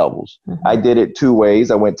D levels. I did it two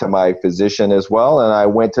ways. I went to my physician as well, and I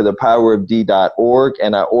went to the powerofd.org,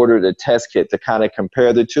 and I ordered a test kit to kind of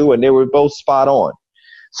compare the two, and they were both spot on.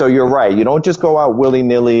 So you're right. You don't just go out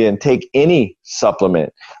willy-nilly and take any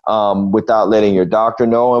supplement without letting your doctor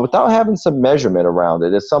know and without having some measurement around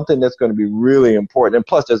it. It's something that's going to be really important. And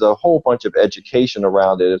plus, there's a whole bunch of education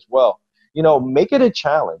around it as well. Make it a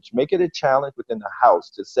challenge. Make it a challenge within the house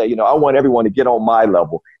to say, I want everyone to get on my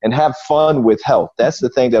level and have fun with health. That's the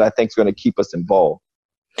thing that I think is going to keep us involved.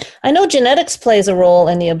 I know genetics plays a role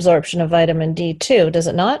in the absorption of vitamin D too, does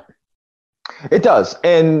it not? It does.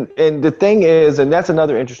 And the thing is, and that's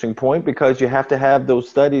another interesting point, because you have to have those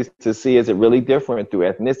studies to see, is it really different through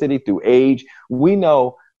ethnicity, through age? We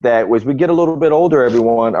know that as we get a little bit older,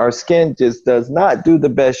 everyone, our skin just does not do the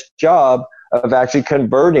best job of actually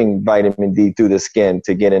converting vitamin D through the skin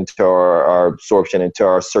to get into our absorption, into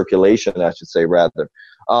our circulation, I should say, rather.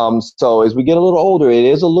 So as we get a little older, it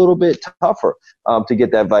is a little bit tougher to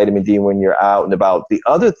get that vitamin D when you're out and about. The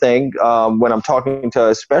other thing, when I'm talking to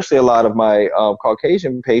especially a lot of my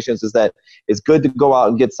Caucasian patients, is that it's good to go out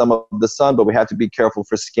and get some of the sun, but we have to be careful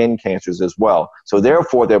for skin cancers as well. So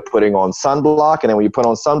therefore, they're putting on sunblock, and then when you put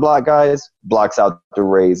on sunblock, guys, blocks out the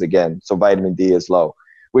rays again. So vitamin D is low,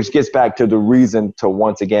 which gets back to the reason to,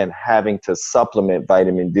 once again, having to supplement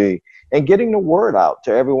vitamin D and getting the word out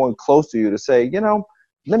to everyone close to you to say,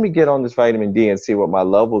 let me get on this vitamin D and see what my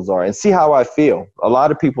levels are and see how I feel. A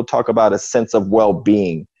lot of people talk about a sense of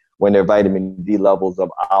well-being when their vitamin D levels are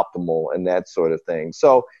optimal and that sort of thing.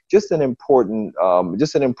 So just an important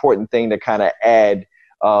thing to kind of add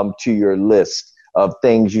to your list of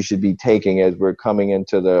things you should be taking as we're coming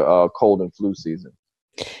into the cold and flu season.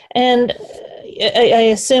 And I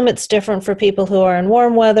assume it's different for people who are in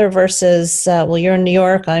warm weather versus, well, you're in New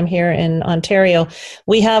York, I'm here in Ontario.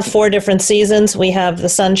 We have 4 different seasons. We have the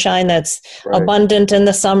sunshine that's abundant in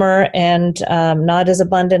the summer and not as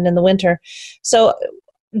abundant in the winter. So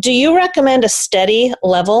do you recommend a steady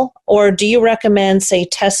level, or do you recommend, say,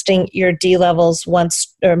 testing your D levels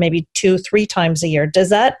once or maybe 2-3 times a year? Does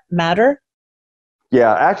that matter?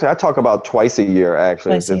 Yeah, actually, I talk about twice a year,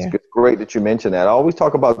 actually. It's great that you mentioned that. I always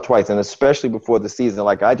talk about twice, and especially before the season.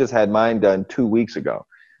 Like, I just had mine done 2 weeks ago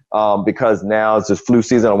because now it's just flu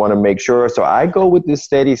season. I want to make sure. So I go with the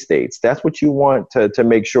steady states. That's what you want to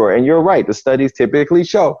make sure. And you're right. The studies typically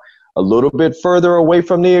show a little bit further away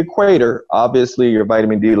from the equator, obviously your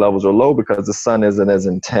vitamin D levels are low because the sun isn't as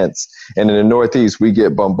intense. And in the Northeast, we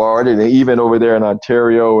get bombarded. And even over there in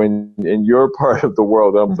Ontario and in your part of the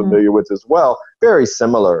world I'm familiar with as well, very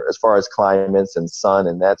similar as far as climates and sun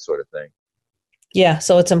and that sort of thing. Yeah,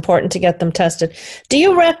 so it's important to get them tested. Do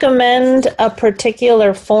you recommend a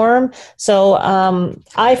particular form? So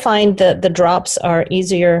I find that the drops are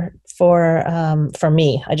easier for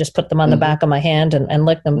me. I just put them on the back of my hand and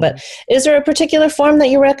lick them. But is there a particular form that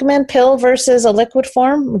you recommend, pill versus a liquid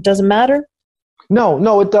form? Does it matter?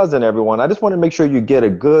 No, it doesn't, everyone. I just want to make sure you get a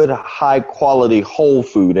good, high-quality whole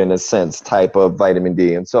food, in a sense, type of vitamin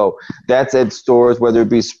D. And so that's at stores, whether it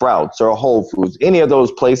be Sprouts or Whole Foods, any of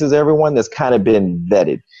those places, everyone, that's kind of been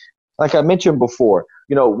vetted. Like I mentioned before,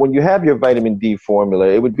 when you have your vitamin D formula,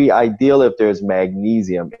 it would be ideal if there's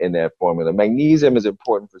magnesium in that formula. Magnesium is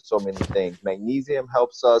important for so many things. Magnesium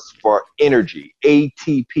helps us for energy,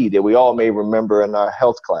 ATP, that we all may remember in our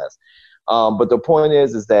health class. But the point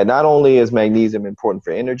is that not only is magnesium important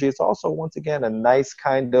for energy, it's also, once again, a nice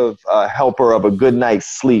kind of helper of a good night's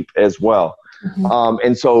sleep as well.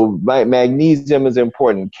 And so magnesium is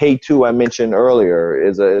important. K2, I mentioned earlier,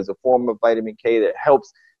 is a form of vitamin K that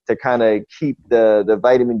helps to kind of keep the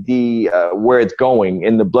vitamin D where it's going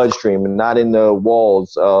in the bloodstream and not in the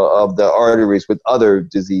walls of the arteries with other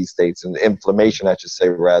disease states and inflammation, I should say,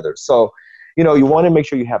 rather. So, you want to make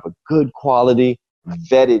sure you have a good quality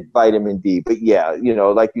vetted vitamin D. But yeah,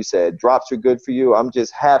 like you said, drops are good for you. I'm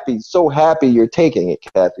just so happy you're taking it,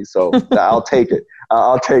 Kathy. So I'll take it.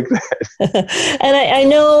 I'll take that. And I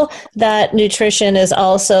know that nutrition is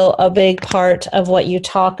also a big part of what you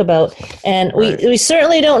talk about. And we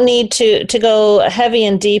certainly don't need to go heavy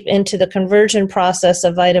and deep into the conversion process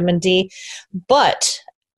of vitamin D. But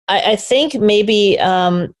I think maybe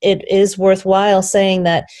it is worthwhile saying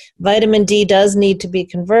that vitamin D does need to be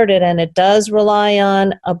converted, and it does rely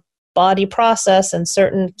on a body process and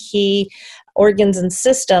certain key organs and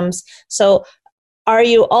systems. So are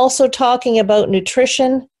you also talking about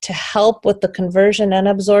nutrition to help with the conversion and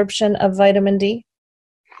absorption of vitamin D?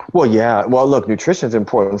 Well, yeah. Well, look, nutrition is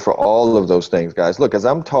important for all of those things, guys. Look, as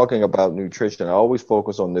I'm talking about nutrition, I always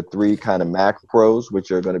focus on the 3 kind of macros, which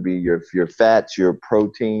are going to be your fats, your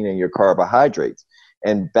protein, and your carbohydrates,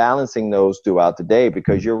 and balancing those throughout the day,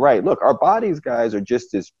 because you're right. Look, our bodies, guys, are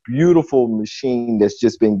just this beautiful machine that's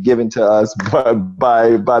just been given to us by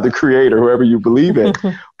the Creator, whoever you believe in.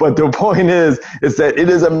 But the point is that it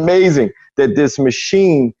is amazing that this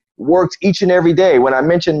machine works each and every day. When I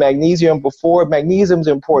mentioned magnesium before, magnesium is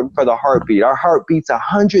important for the heartbeat. Our heart beats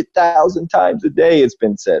 100,000 times a day, it's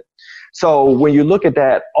been said. So when you look at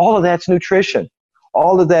that, all of that's nutrition.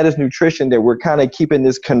 All of that is nutrition that we're kind of keeping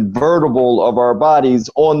this convertible of our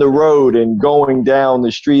bodies on the road and going down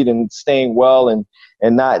the street and staying well and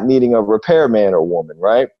not needing a repairman or woman,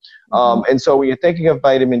 right? And so when you're thinking of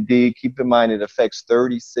vitamin D, keep in mind it affects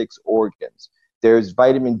 36 organs. There's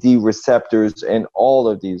vitamin D receptors in all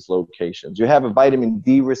of these locations. You have a vitamin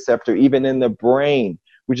D receptor even in the brain,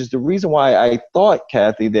 which is the reason why I thought,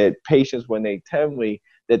 Kathy, that patients, when they tell me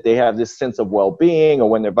that they have this sense of well-being or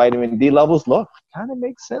when their vitamin D levels kind of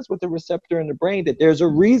makes sense with the receptor in the brain, that there's a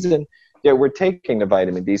reason that we're taking the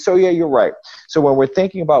vitamin D. So yeah, you're right. So when we're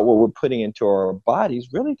thinking about what we're putting into our bodies,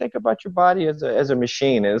 really think about your body as a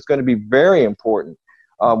machine. And it's going to be very important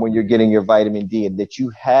when you're getting your vitamin D, and that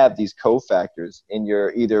you have these cofactors in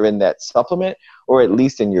either in that supplement or at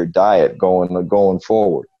least in your diet going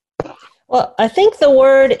forward. Well, I think the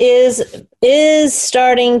word is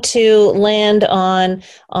starting to land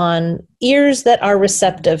on ears that are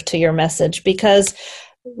receptive to your message, because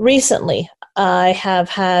recently I have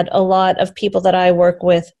had a lot of people that I work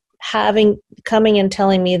with coming and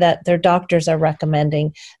telling me that their doctors are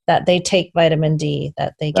recommending that they take vitamin D,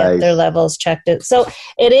 that they get their levels checked. So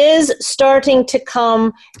it is starting to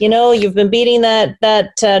come. You've been beating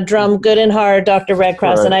that drum good and hard, Dr.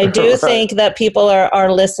 Redcross, and I do think that people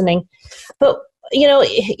are listening. But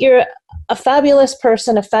you're a fabulous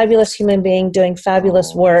person, a fabulous human being doing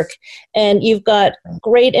fabulous work, and you've got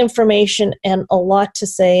great information and a lot to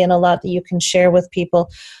say and a lot that you can share with people.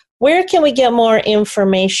 Where can we get more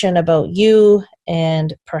information about you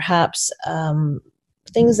and perhaps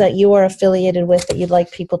things that you are affiliated with that you'd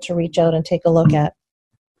like people to reach out and take a look at?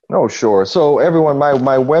 Oh, sure. So everyone, my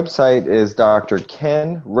website is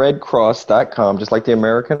drkenredcross.com, just like the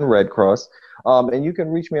American Red Cross. And you can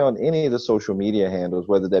reach me on any of the social media handles,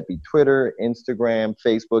 whether that be Twitter, Instagram,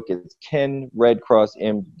 Facebook. It's Ken Red Cross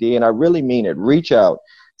MD. And I really mean it. Reach out,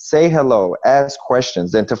 say hello, ask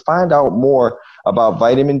questions. And to find out more about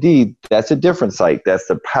vitamin D, that's a different site. That's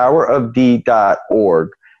the powerofd.org.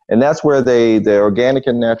 And that's where the Organic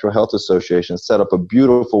and Natural Health Association set up a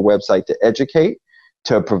beautiful website to educate,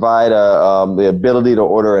 to provide the ability to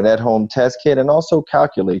order an at-home test kit and also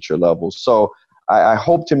calculate your levels. So I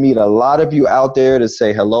hope to meet a lot of you out there to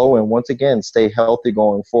say hello. And once again, stay healthy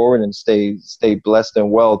going forward and stay blessed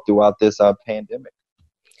and well throughout this pandemic.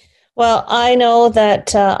 Well, I know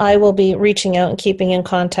that I will be reaching out and keeping in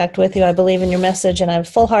contact with you. I believe in your message, and I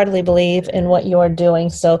full-heartedly believe in what you are doing.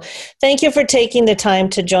 So thank you for taking the time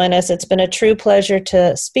to join us. It's been a true pleasure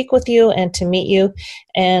to speak with you and to meet you.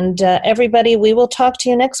 And everybody, we will talk to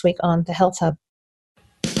you next week on The Health Hub.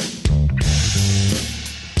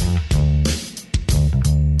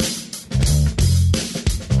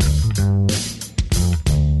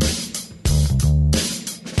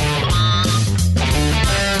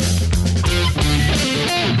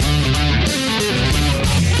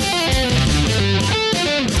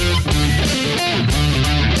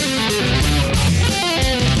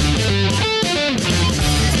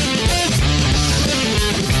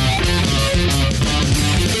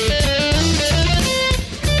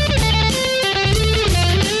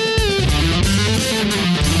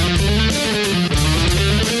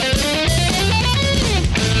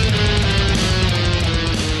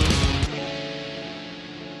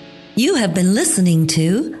 You have been listening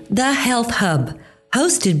to The Health Hub,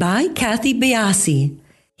 hosted by Kathy Biasi,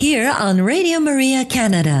 here on Radio Maria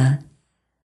Canada.